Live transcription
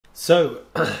So,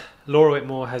 Laura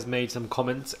Whitmore has made some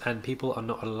comments and people are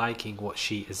not liking what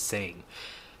she is saying.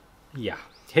 Yeah.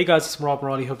 Hey guys, it's Rob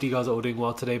Morali. Hope you guys are all doing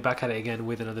well today. Back at it again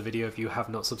with another video. If you have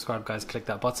not subscribed, guys, click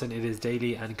that button. It is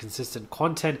daily and consistent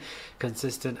content,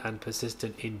 consistent and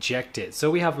persistent injected. So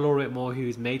we have Laura Whitmore,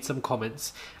 who's made some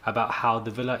comments about how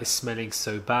the villa is smelling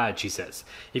so bad, she says.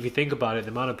 If you think about it, the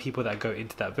amount of people that go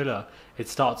into that villa, it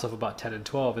starts off about 10 and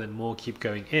 12 and then more keep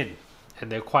going in.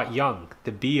 And they're quite young.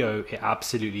 The BO, it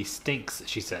absolutely stinks,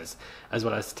 she says, as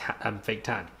well as fake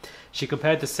tan. She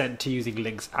compared the scent to using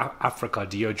Lynx Africa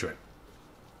deodorant.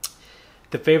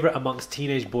 The favorite amongst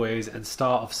teenage boys and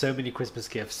star of so many Christmas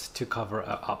gifts to cover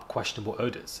up questionable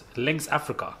odors. Lynx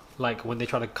Africa, like when they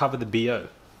try to cover the BO,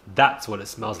 that's what it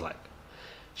smells like.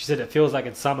 She said it feels like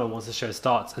it's summer once the show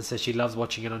starts and says she loves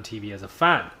watching it on TV as a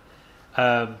fan.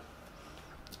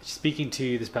 Speaking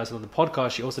to this person on the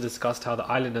podcast, she also discussed how the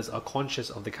islanders are conscious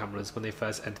of the cameras when they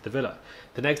first enter the villa.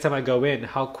 The next time I go in,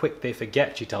 how quick they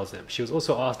forget, she tells them. She was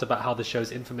also asked about how the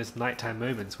show's infamous nighttime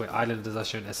moments where islanders are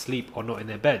shown asleep or not in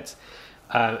their beds,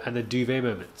 and the duvet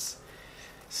moments.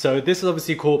 So this has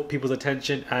obviously caught people's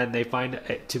attention and they find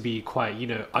it to be quite,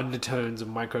 undertones of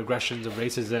microaggressions of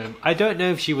racism. I don't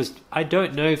know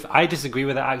if I disagree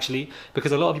with that actually,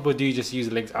 because a lot of people do just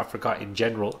use Lynx Africa in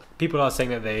general. People are saying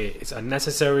that it's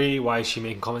unnecessary. Why is she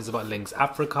making comments about Lynx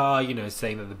Africa,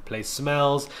 saying that the place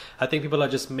smells? I think people are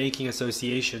just making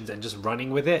associations and just running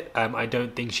with it. I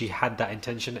don't think she had that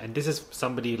intention. And this is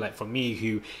somebody like from me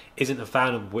who isn't a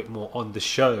fan of Whitmore on the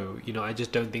show. I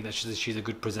just don't think that she's a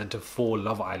good presenter for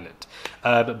Love Island.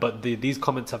 But these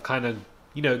comments have kind of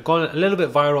gone a little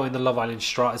bit viral in the Love Island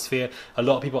stratosphere. A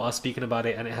lot of people are speaking about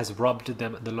it and it has rubbed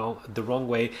them the wrong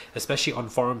way, especially on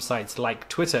forum sites like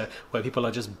Twitter, where people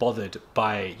are just bothered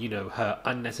by her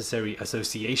unnecessary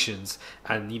associations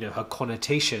and her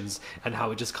connotations and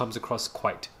how it just comes across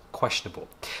quite questionable.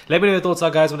 Let me know your thoughts are,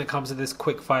 guys, when it comes to this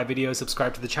quick fire video.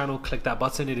 Subscribe to the channel, click that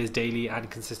button. It is daily and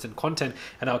consistent content,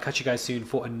 and I'll catch you guys soon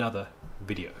for another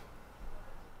video.